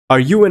Are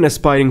you an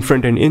aspiring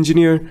front-end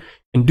engineer?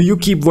 And do you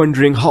keep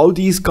wondering how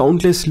these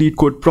countless lead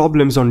code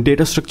problems on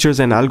data structures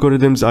and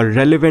algorithms are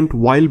relevant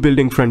while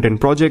building front-end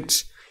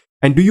projects?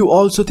 And do you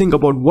also think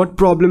about what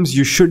problems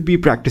you should be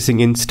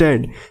practicing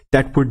instead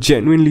that would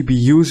genuinely be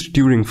used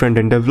during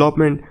front-end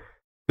development?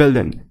 Well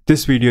then,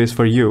 this video is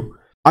for you.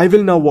 I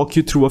will now walk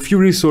you through a few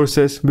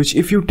resources which,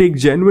 if you take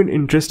genuine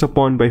interest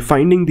upon by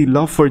finding the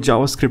love for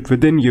JavaScript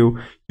within you,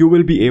 you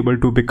will be able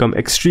to become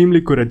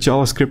extremely good at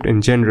JavaScript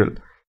in general.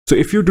 So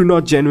if you do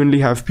not genuinely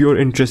have pure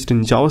interest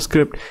in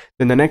JavaScript,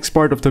 then the next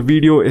part of the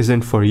video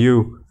isn't for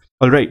you.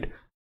 Alright,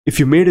 if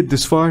you made it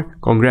this far,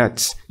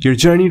 congrats. Your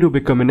journey to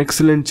become an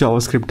excellent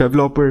JavaScript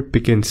developer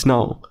begins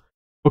now.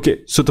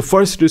 Okay, so the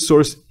first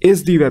resource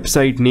is the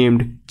website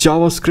named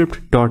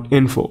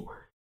javascript.info.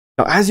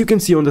 Now as you can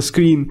see on the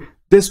screen,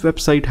 this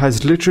website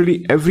has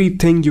literally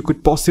everything you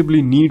could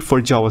possibly need for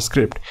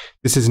JavaScript.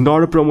 This is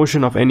not a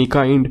promotion of any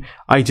kind.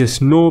 I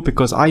just know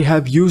because I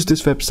have used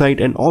this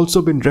website and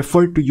also been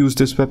referred to use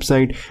this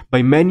website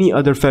by many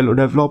other fellow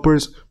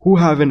developers who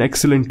have an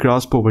excellent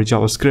grasp over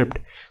JavaScript.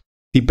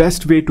 The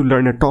best way to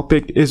learn a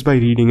topic is by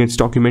reading its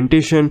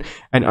documentation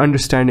and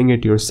understanding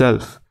it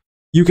yourself.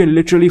 You can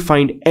literally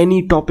find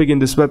any topic in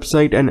this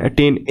website and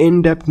attain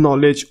in-depth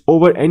knowledge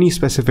over any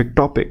specific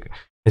topic.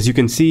 As you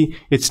can see,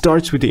 it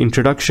starts with the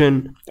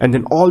introduction and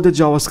then all the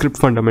JavaScript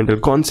fundamental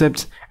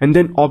concepts and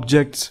then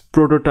objects,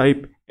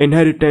 prototype,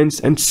 inheritance,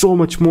 and so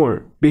much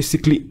more.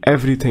 Basically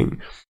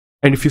everything.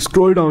 And if you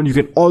scroll down, you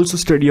can also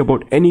study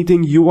about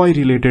anything UI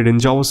related in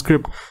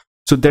JavaScript.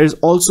 So there's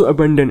also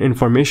abundant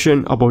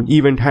information about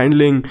event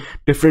handling,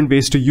 different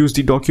ways to use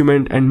the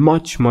document, and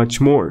much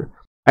more.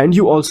 And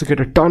you also get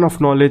a ton of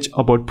knowledge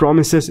about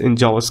promises in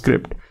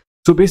JavaScript.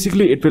 So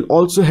basically it will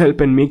also help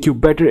and make you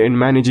better in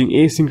managing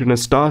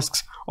asynchronous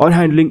tasks or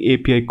handling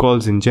API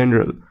calls in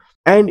general.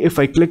 And if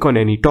I click on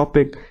any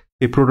topic,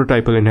 say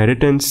prototypal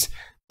inheritance,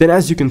 then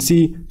as you can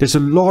see, there's a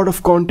lot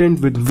of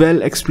content with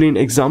well explained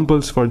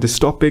examples for this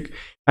topic,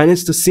 and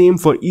it's the same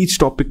for each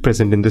topic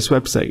present in this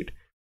website.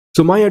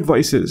 So my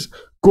advice is,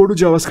 go to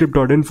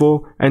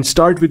javascript.info and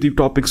start with the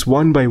topics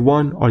one by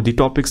one, or the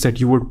topics that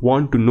you would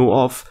want to know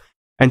of,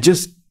 and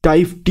just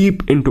dive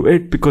deep into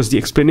it because the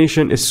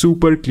explanation is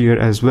super clear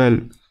as well.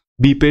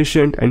 Be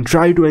patient and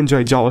try to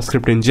enjoy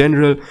JavaScript in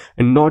general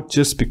and not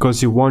just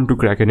because you want to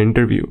crack an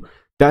interview.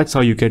 That's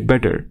how you get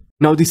better.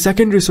 Now the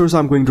second resource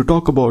I'm going to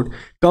talk about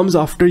comes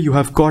after you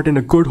have gotten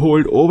a good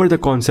hold over the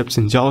concepts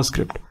in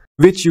JavaScript,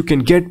 which you can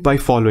get by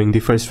following the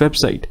first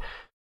website.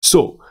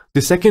 So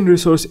the second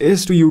resource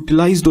is to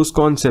utilize those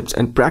concepts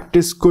and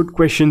practice good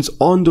questions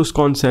on those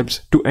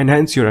concepts to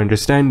enhance your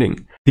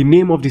understanding. The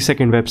name of the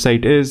second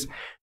website is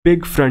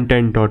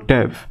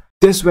bigfrontend.dev.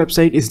 This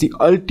website is the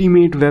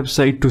ultimate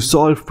website to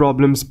solve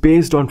problems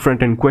based on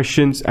front-end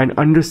questions and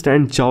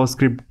understand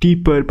JavaScript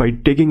deeper by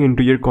digging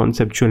into your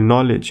conceptual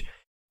knowledge.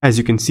 As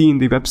you can see in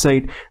the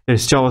website,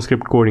 there's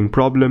JavaScript coding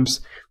problems,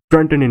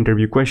 front-end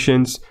interview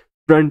questions,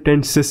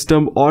 front-end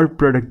system or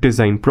product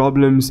design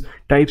problems,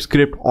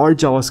 TypeScript or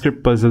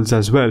JavaScript puzzles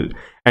as well.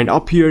 And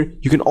up here,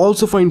 you can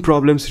also find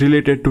problems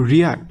related to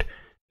React.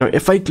 Now,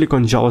 if I click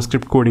on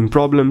JavaScript coding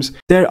problems,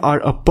 there are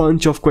a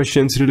bunch of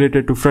questions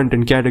related to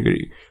front-end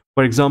category.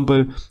 For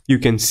example, you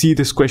can see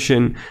this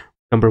question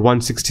number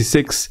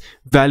 166,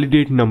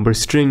 validate number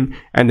string,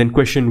 and then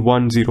question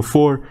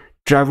 104,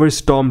 traverse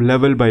DOM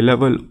level by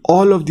level.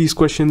 All of these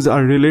questions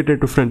are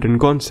related to front-end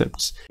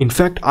concepts. In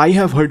fact, I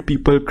have heard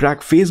people crack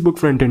Facebook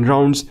front-end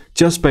rounds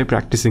just by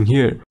practicing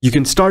here. You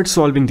can start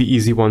solving the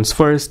easy ones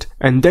first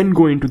and then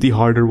go into the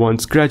harder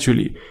ones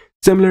gradually.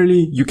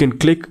 Similarly, you can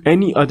click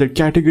any other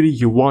category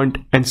you want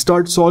and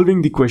start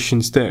solving the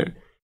questions there.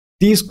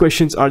 These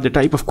questions are the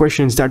type of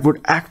questions that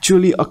would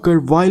actually occur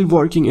while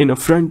working in a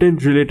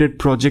front-end related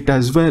project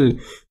as well.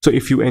 So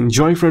if you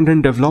enjoy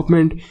front-end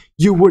development,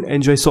 you would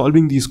enjoy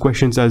solving these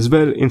questions as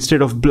well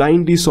instead of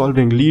blindly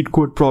solving lead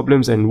code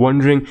problems and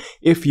wondering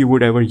if you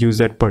would ever use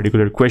that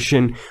particular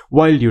question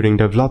while during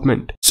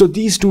development. So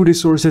these two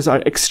resources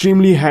are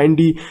extremely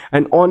handy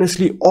and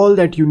honestly all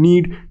that you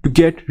need to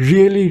get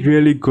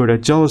really good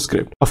at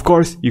JavaScript. Of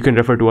course, you can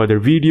refer to other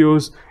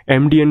videos,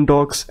 MDN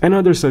docs, and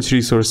other such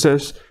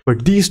resources,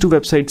 but these two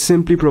websites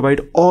simply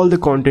provide all the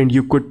content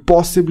you could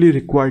possibly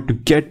require to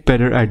get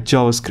better at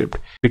JavaScript,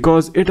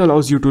 because it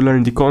allows you to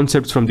learn the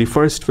concepts from the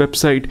first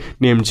website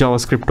named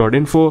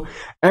javascript.info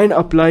and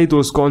apply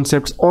those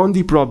concepts on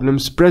the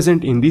problems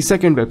present in the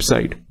second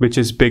website, which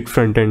is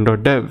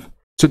bigfrontend.dev.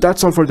 So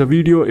that's all for the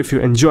video. If you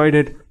enjoyed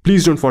it,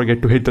 please don't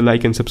forget to hit the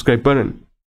like and subscribe button.